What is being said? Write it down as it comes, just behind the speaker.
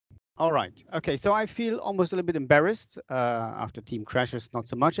All right. Okay. So I feel almost a little bit embarrassed after Team Crashes, not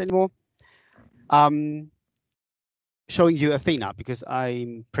so much anymore. Showing you Athena because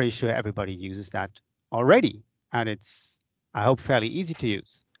I'm pretty sure everybody uses that already, and it's, I hope, fairly easy to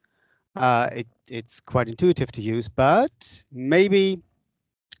use. It's quite intuitive to use, but maybe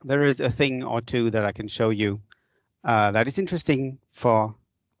there is a thing or two that I can show you that is interesting for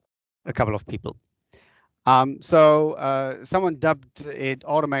a couple of people. Someone dubbed it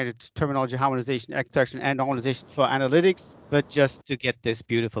automated terminology harmonization, extraction, and normalization for analytics, but just to get this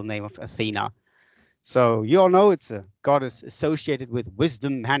beautiful name of Athena. So you all know it's a goddess associated with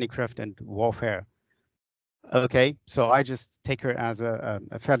wisdom, handicraft, and warfare. Okay, so I just take her as a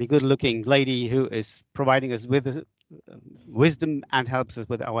fairly good-looking lady who is providing us with wisdom and helps us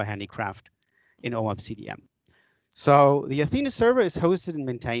with our handicraft in OHDSI. So the Athena server is hosted and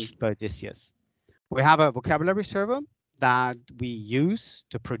maintained by Odysseus. We have a vocabulary server that we use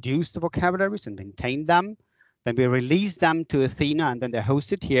to produce the vocabularies and maintain them. Then we release them to Athena, and then they're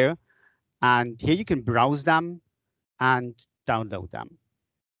hosted here. And here you can browse them and download them.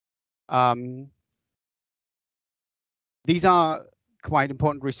 These are quite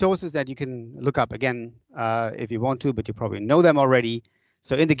important resources that you can look up again if you want to, but you probably know them already.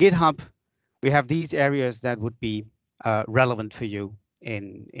 So in the GitHub, we have these areas that would be relevant for you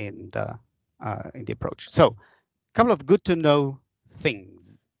in the approach. So a couple of good to know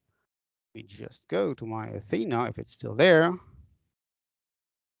things. Let me just go to my Athena if it's still there.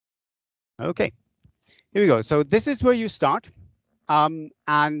 Okay, here we go. So this is where you start. And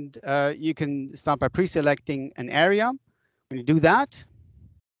you can start by pre-selecting an area. When you do that,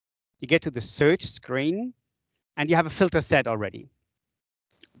 you get to the search screen and you have a filter set already.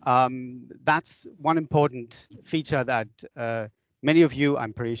 That's one important feature that many of you,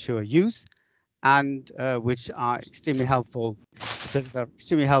 I'm pretty sure, use, and which are extremely helpful. They're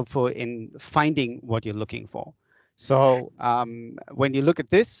extremely helpful in finding what you're looking for. So when you look at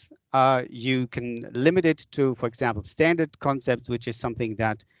this, you can limit it to, for example, standard concepts, which is something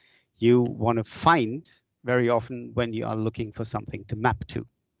that you want to find very often when you are looking for something to map to.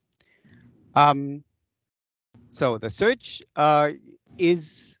 So the search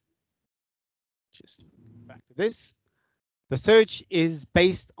is, just back to this. The search is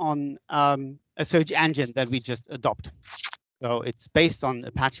based on a search engine that we just adopt. So it's based on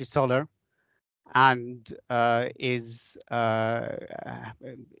Apache Solr, and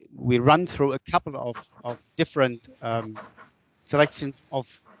we run through a couple of different selections of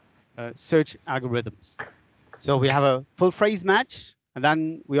search algorithms. So we have a full phrase match, and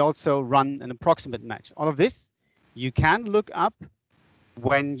then we also run an approximate match. All of this you can look up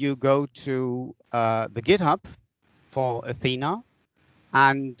when you go to the GitHub for Athena.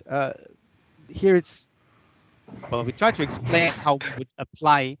 And here it's, well, we try to explain how we would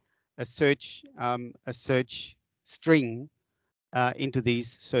apply a search string into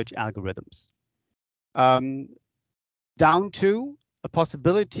these search algorithms. Down to a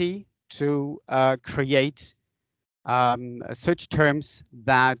possibility to create search terms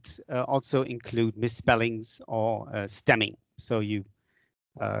that also include misspellings or stemming. So you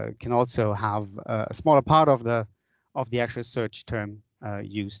can also have a smaller part of the actual search term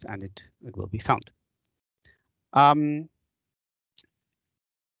used, and it will be found. Back,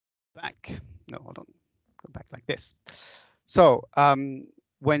 no, hold on, go back like this. So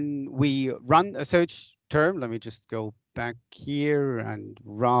when we run a search term, let me just go back here and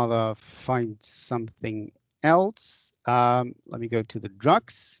rather find something else. Let me go to the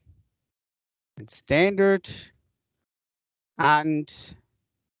drugs and standard, and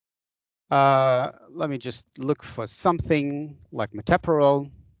let me just look for something like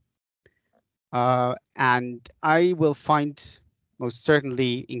metoprolol, and I will find most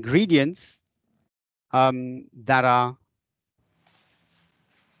certainly ingredients that are,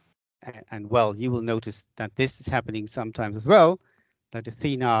 and well, you will notice that this is happening sometimes as well, that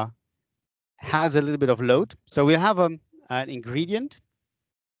Athena has a little bit of load. So we have an ingredient.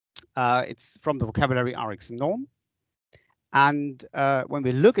 It's from the vocabulary RX norm. And when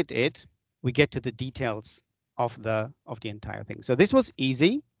we look at it, we get to the details of the entire thing. So this was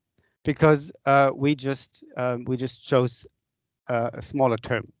easy because we just chose a smaller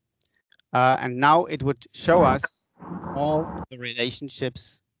term. And now it would show us all the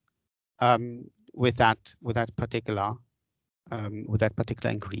relationships with that particular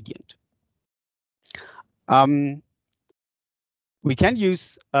ingredient. We can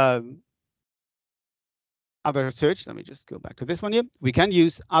use other search. Let me just go back to this one here. We can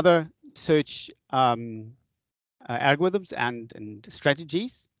use other search algorithms and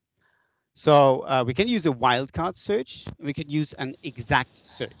strategies. So we can use a wildcard search. We can use an exact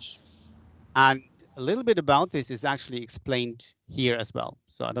search. And a little bit about this is actually explained here as well.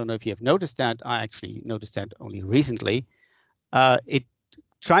 So I don't know if you have noticed that. I actually noticed that only recently. It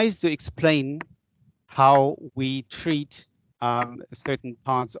tries to explain how we treat certain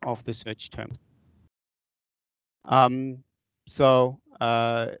parts of the search term. So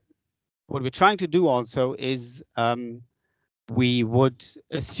what we're trying to do also is we would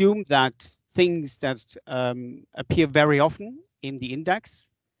assume that things that appear very often in the index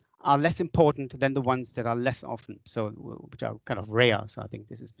are less important than the ones that are less often, so which are kind of rare. So I think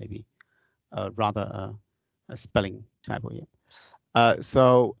this is maybe rather a spelling typo here.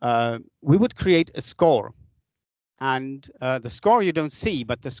 So we would create a score, and the score you don't see,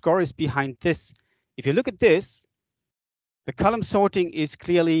 but the score is behind this. If you look at this, the column sorting is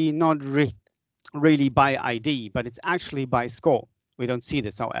clearly not really by ID, but it's actually by score. We don't see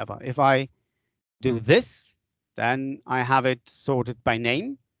this, however. If I do this, then I have it sorted by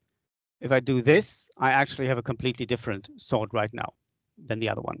name. If I do this, I actually have a completely different sort right now than the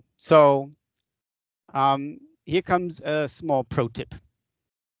other one. So here comes a small pro tip.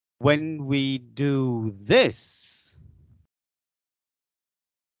 When we do this,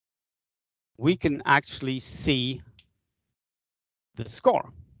 we can actually see the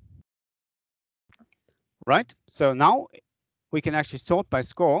score, right? So now we can actually sort by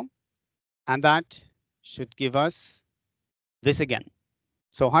score, and that should give us this again.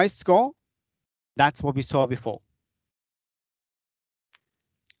 So highest score, that's what we saw before.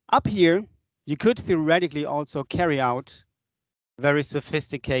 Up here, you could theoretically also carry out very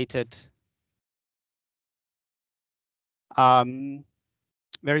sophisticated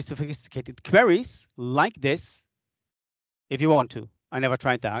queries like this if you want to. I never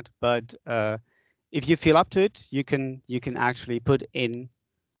tried that, but if you feel up to it, you can actually put in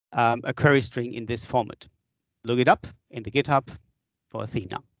a query string in this format. Look it up in the GitHub for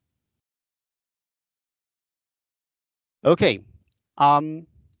Athena. Okay,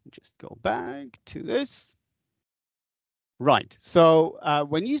 just go back to this. Right, so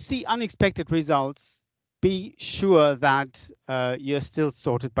when you see unexpected results, be sure that you're still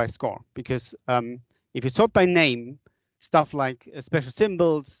sorted by score, because if you sort by name, stuff like special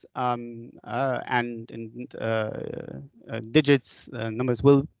symbols and digits, numbers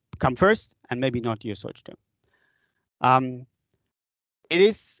will come first, and maybe not your search term. It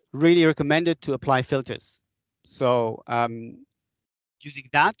is really recommended to apply filters. So using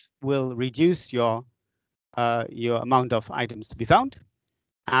that will reduce your amount of items to be found,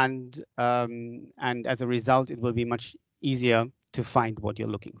 and as a result, it will be much easier to find what you're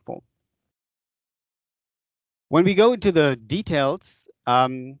looking for. When we go into the details,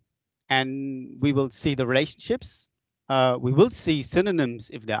 and we will see the relationships, we will see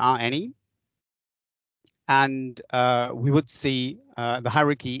synonyms if there are any, and we would see the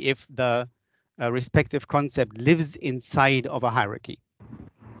hierarchy if the respective concept lives inside of a hierarchy.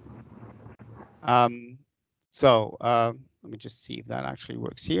 So let me just see if that actually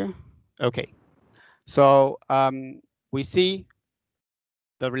works here. Okay, so we see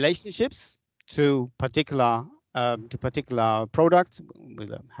the relationships to particular products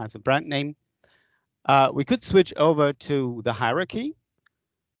has a brand name. We could switch over to the hierarchy,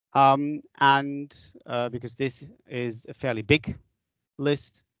 and because this is a fairly big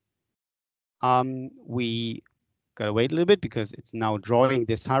list, we gotta wait a little bit because it's now drawing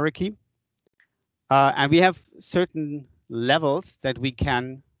this hierarchy, and we have certain levels that we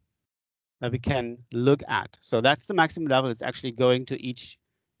can look at. So that's the maximum level. It's actually going to each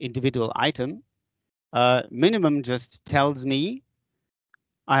individual item. Minimum just tells me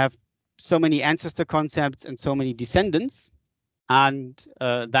I have so many ancestor concepts and so many descendants. And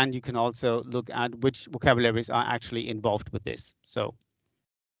then you can also look at which vocabularies are actually involved with this. So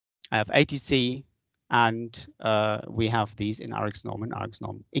I have ATC, and we have these in RxNorm and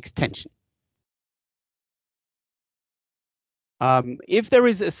RxNorm extension. If there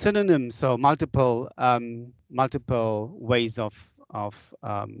is a synonym, so multiple ways of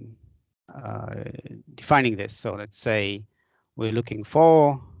defining this. So let's say we're looking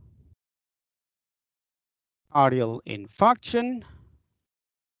for cardial infarction.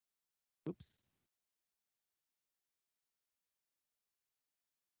 Oops.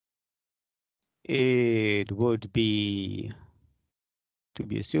 It would be to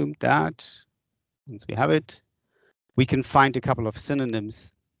be assumed that once we have it, we can find a couple of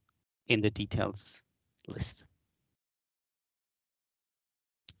synonyms in the details list.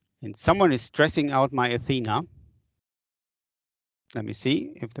 And someone is stressing out my Athena. Let me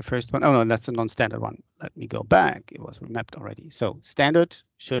see if the first one, oh no, that's a non-standard one. Let me go back, it was remapped already. So standard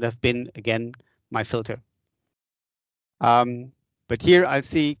should have been, again, my filter. But But here I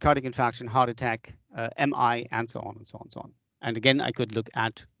see cardiac infarction, heart attack, MI, and so on and so on and so on. And again, I could look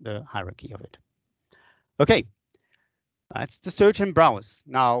at the hierarchy of it. Okay, that's the search and browse.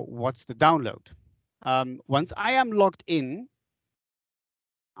 Now, what's the download? Once I am logged in,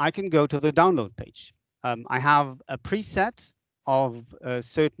 I can go to the download page. I have a preset of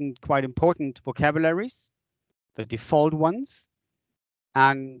certain quite important vocabularies, the default ones.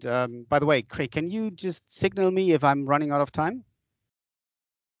 And by the way, Craig, can you just signal me if I'm running out of time?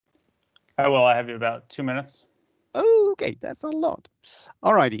 I will. I have you about 2 minutes. Okay, that's a lot.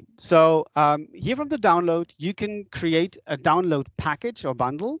 Alrighty. So here from the download, you can create a download package or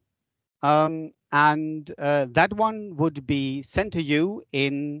bundle. And that one would be sent to you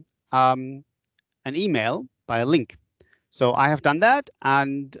in an email by a link. So I have done that,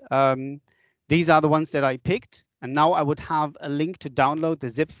 and these are the ones that I picked. And now I would have a link to download the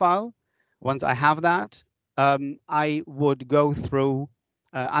zip file. Once I have that, I would go through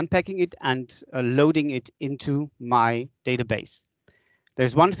unpacking it and loading it into my database.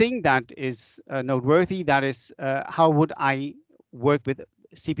 There's one thing that is noteworthy, that is how would I work with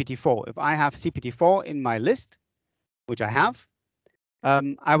CPT4? If I have CPT4 in my list, which I have,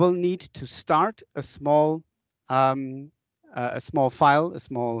 I will need to start a small file, a small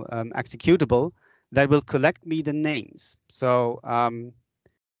executable that will collect me the names. So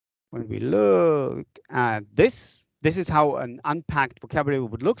when we look at this is how an unpacked vocabulary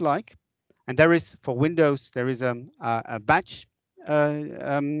would look like. And there is, for Windows, there is a batch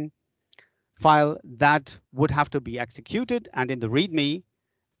file that would have to be executed. And in the README,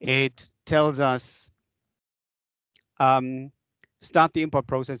 it tells us start the import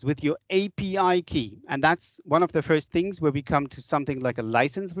process with your API key. And that's one of the first things where we come to something like a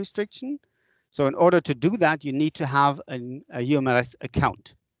license restriction. So in order to do that, you need to have a UMLS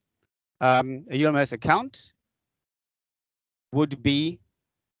account. A UMLS account would be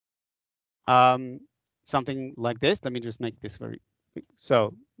something like this. Let me just make this very quick.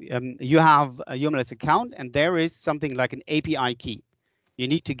 So you have a UMLS account, and there is something like an API key. You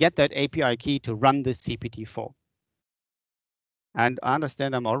need to get that API key to run the CPT4. And I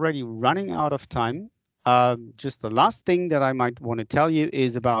understand I'm already running out of time. Just the last thing that I might want to tell you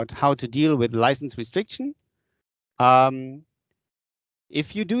is about how to deal with license restriction.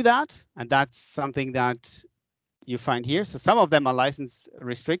 If you do that, and that's something that you find here. So some of them are license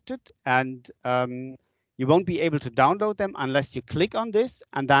restricted, and you won't be able to download them unless you click on this,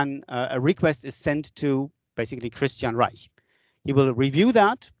 and then a request is sent to basically Christian Reich. He will review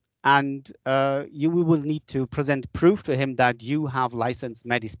that, and you will need to present proof to him that you have licensed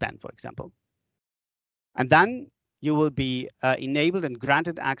Medispan, for example. And then you will be enabled and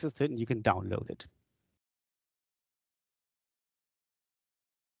granted access to it, and you can download it.